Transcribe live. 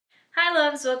Hi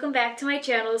loves, welcome back to my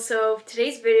channel. So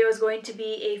today's video is going to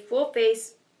be a full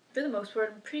face, for the most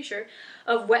part I'm pretty sure,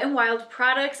 of Wet n Wild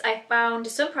products. I found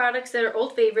some products that are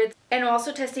old favorites and I'm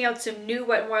also testing out some new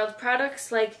Wet n Wild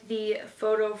products like the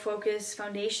Photo Focus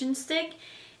Foundation Stick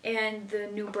and the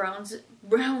new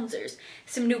bronzers.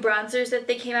 Some new bronzers that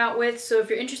they came out with. So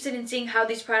if you're interested in seeing how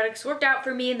these products worked out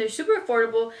for me and they're super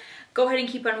affordable, go ahead and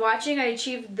keep on watching. I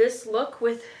achieved this look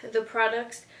with the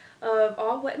products of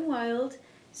all Wet n Wild.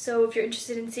 So if you're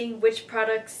interested in seeing which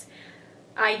products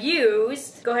I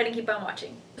used, go ahead and keep on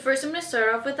watching. First I'm going to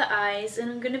start off with the eyes,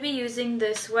 and I'm going to be using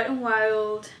this Wet n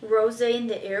Wild Rose in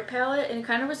the Air palette, and it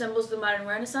kind of resembles the Modern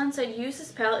Renaissance. I'd used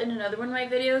this palette in another one of my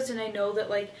videos, and I know that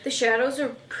like the shadows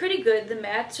are pretty good, the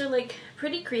mattes are like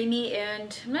pretty creamy,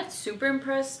 and I'm not super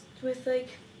impressed with like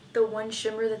the one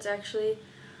shimmer that's actually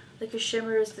like a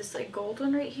shimmer is this like gold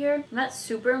one right here. I'm not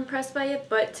super impressed by it,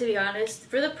 but to be honest,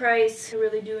 for the price, I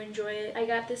really do enjoy it. I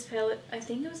got this palette, I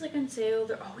think it was like on sale.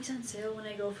 They're always on sale when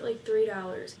I go for like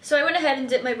 $3. So I went ahead and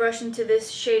dipped my brush into this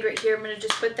shade right here. I'm going to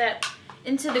just put that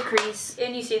into the crease.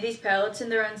 And you see these palettes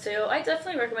and they're on sale. I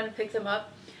definitely recommend to pick them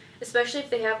up, especially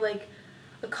if they have like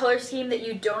a color scheme that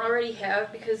you don't already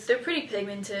have, because they're pretty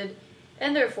pigmented.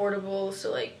 And they're affordable,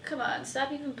 so like, come on,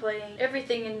 stop even playing.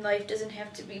 Everything in life doesn't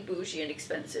have to be bougie and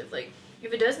expensive. Like,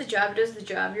 if it does the job, it does the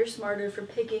job. You're smarter for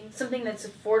picking something that's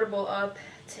affordable up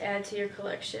to add to your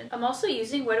collection. I'm also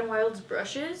using Wet n Wild's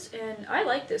brushes, and I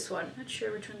like this one. Not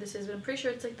sure which one this is, but I'm pretty sure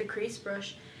it's like the crease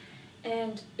brush.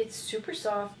 And it's super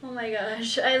soft. Oh my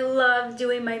gosh, I love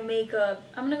doing my makeup.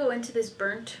 I'm gonna go into this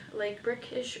burnt, like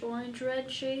brickish orange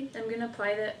red shade. I'm gonna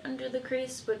apply that under the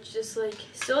crease, but just like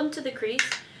still into the crease.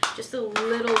 Just a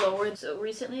little lower. So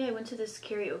recently I went to this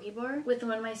karaoke bar with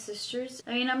one of my sisters.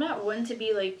 I mean, I'm not one to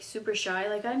be like super shy.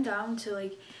 Like, I'm down to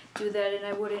like do that, and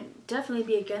I wouldn't definitely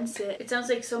be against it. It sounds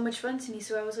like so much fun to me,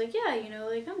 so I was like, yeah, you know,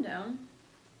 like I'm down.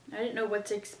 I didn't know what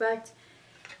to expect.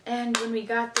 And when we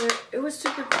got there, it was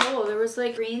super cool. There was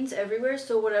like greens everywhere,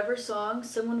 so whatever song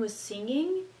someone was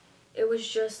singing, it was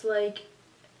just like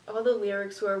all the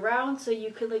lyrics were around, so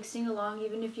you could like sing along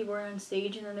even if you weren't on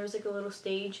stage. And then there was like a little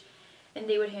stage and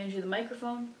they would hand you the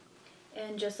microphone,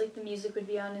 and just like the music would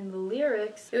be on in the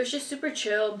lyrics. It was just super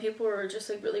chill. People were just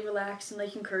like really relaxed and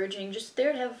like encouraging, just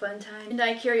there to have a fun time. And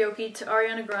I karaoke to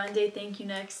Ariana Grande, Thank You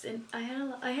Next, and I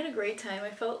had a great time. I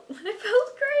felt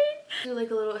great. Do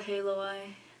like a little halo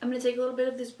eye. I'm gonna take a little bit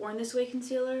of this Born This Way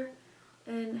concealer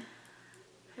and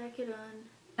pack it on.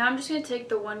 Now I'm just gonna take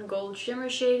the one gold shimmer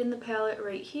shade in the palette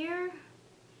right here,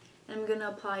 and I'm gonna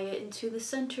apply it into the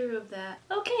center of that.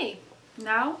 Okay,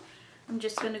 now I'm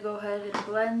just going to go ahead and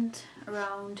blend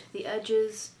around the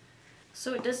edges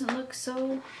so it doesn't look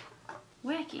so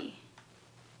wacky.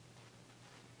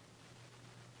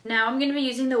 Now I'm going to be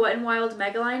using the Wet n Wild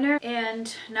Mega Liner,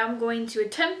 and now I'm going to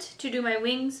attempt to do my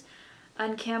wings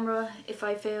on camera. If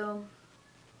I fail,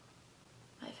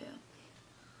 I fail.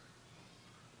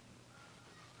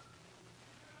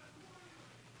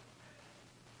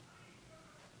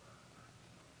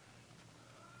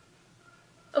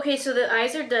 Okay, so the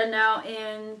eyes are done now,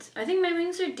 and I think my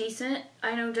wings are decent.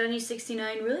 I know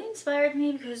Jenny69 really inspired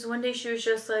me, because one day she was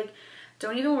just like,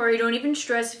 don't even worry, don't even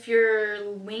stress if your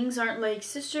wings aren't like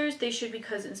sisters, they should be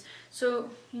cousins. So,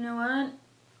 you know what?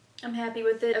 I'm happy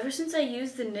with it. Ever since I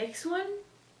used the NYX one,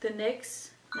 the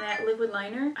NYX matte liquid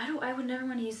liner, I would never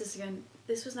want to use this again.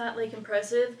 This was not like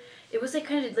impressive. It was like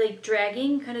kind of like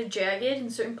dragging, kind of jagged in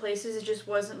certain places. It just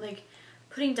wasn't like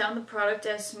putting down the product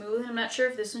as smooth. I'm not sure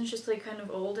if this one's just like kind of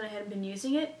old and I hadn't been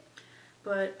using it,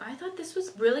 but I thought this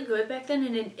was really good back then,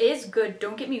 and it is good,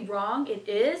 don't get me wrong, it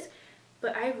is,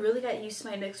 but I really got used to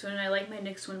my NYX one and I like my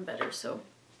NYX one better, so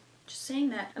just saying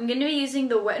that. I'm going to be using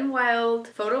the Wet n Wild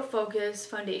Photo Focus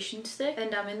Foundation Stick,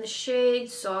 and I'm in the shade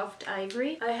Soft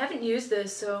Ivory. I haven't used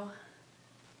this, so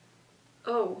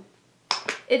oh,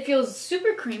 it feels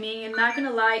super creamy, and not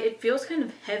gonna lie, it feels kind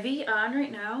of heavy on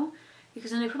right now,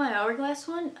 because when I put my Hourglass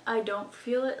one, I don't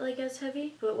feel it like as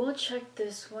heavy. But we'll check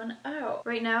this one out.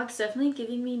 Right now, it's definitely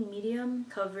giving me medium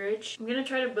coverage. I'm gonna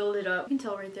try to build it up. You can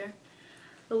tell right there.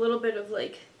 A little bit of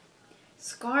like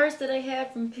scars that I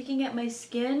had from picking at my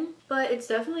skin, but it's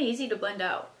definitely easy to blend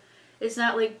out. It's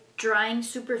not like drying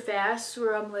super fast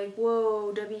where I'm like,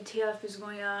 whoa, WTF is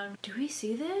going on. Do we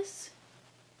see this?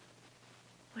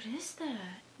 What is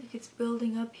that? Like, it's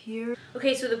building up here.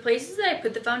 Okay, so the places that I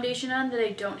put the foundation on that I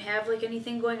don't have like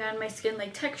anything going on in my skin,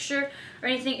 like texture or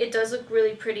anything, it does look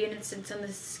really pretty and it sits on the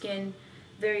skin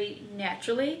very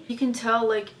naturally. You can tell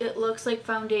like it looks like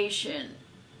foundation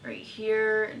right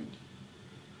here and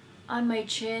on my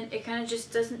chin. It kind of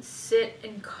just doesn't sit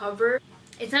and cover.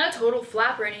 It's not a total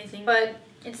flop or anything, but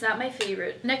It's not my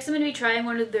favorite. Next I'm going to be trying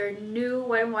one of their new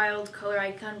Wet n Wild Color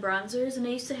Icon bronzers, and I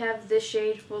used to have this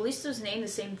shade, well at least it was named the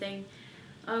same thing,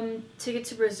 to get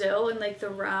to Brazil in like the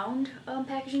round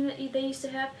packaging that they used to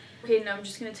have. Okay, now I'm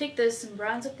just going to take this and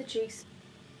bronze up the cheeks.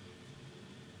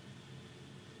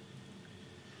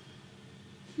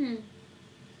 Whew,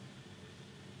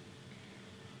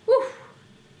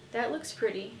 that looks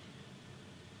pretty.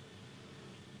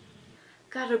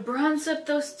 Gotta bronze up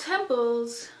those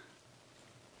temples.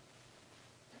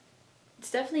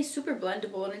 It's definitely super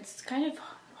blendable, and it's kind of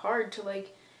hard to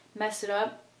like mess it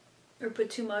up or put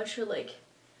too much or like,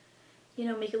 you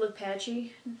know, make it look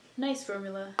patchy. Nice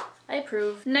formula. I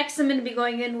approve. Next I'm going to be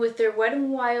going in with their Wet n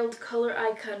Wild Color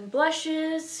Icon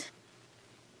blushes.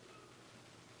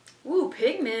 Ooh,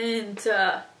 pigment.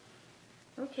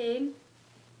 Okay.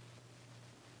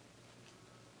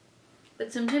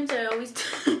 But sometimes I always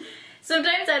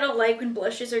sometimes I don't like when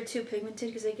blushes are too pigmented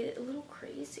because I get a little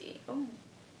crazy. Oh.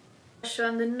 Blush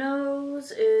on the nose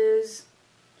is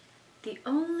the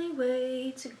only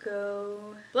way to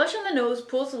go. Blush on the nose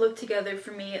pulls the look together for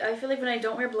me. I feel like when I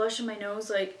don't wear blush on my nose,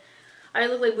 like, I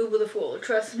look like Boo Boo the Fool,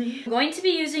 trust me. I'm going to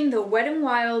be using the Wet n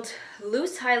Wild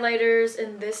loose highlighters,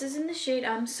 and this is in the shade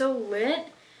I'm So Lit.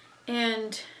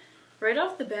 And right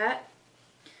off the bat,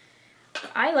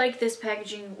 I like this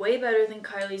packaging way better than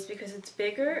Kylie's because it's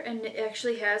bigger and it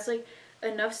actually has like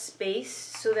enough space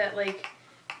so that like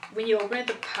when you open it,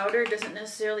 the powder doesn't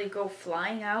necessarily go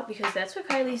flying out, because that's what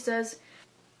Kylie's does.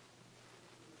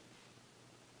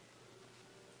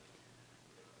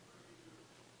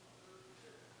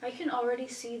 I can already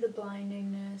see the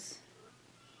blindingness.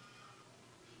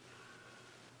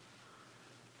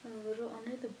 A little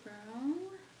under the brow.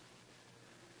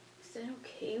 Is that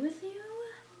okay with you?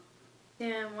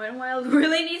 Damn, Wet n Wild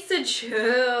really needs to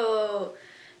chill.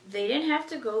 They didn't have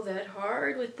to go that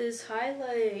hard with this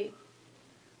highlight.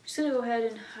 I'm just gonna go ahead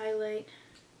and highlight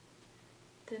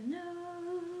the nose.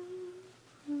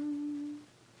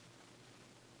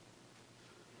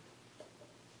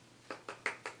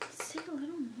 Let's take a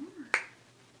little more.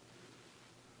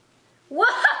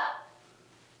 What?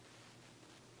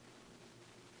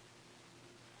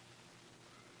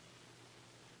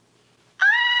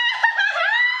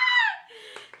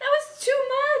 That was too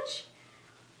much.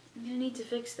 I'm gonna need to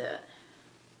fix that.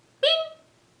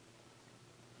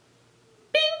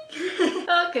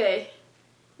 Okay,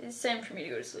 it's time for me to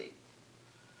go to sleep.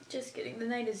 Just kidding, the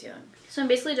night is young. So I'm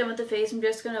basically done with the face. I'm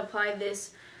just going to apply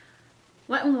this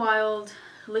Wet n Wild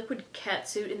liquid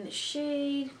catsuit in the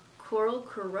shade Coral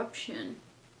Corruption.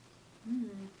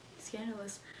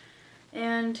 Scandalous.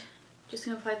 And just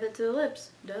going to apply that to the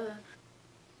lips. Duh.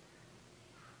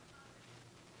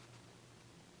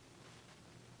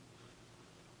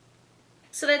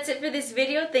 So that's it for this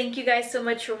video. Thank you guys so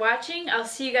much for watching. I'll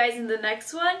see you guys in the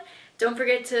next one. Don't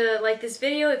forget to like this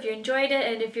video if you enjoyed it,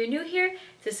 and if you're new here,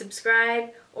 to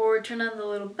subscribe or turn on the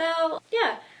little bell.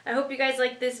 Yeah, I hope you guys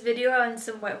liked this video on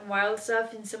some Wet n Wild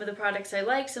stuff and some of the products I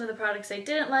liked, some of the products I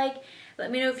didn't like.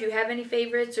 Let me know if you have any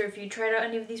favorites or if you tried out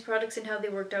any of these products and how they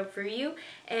worked out for you.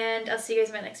 And I'll see you guys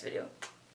in my next video.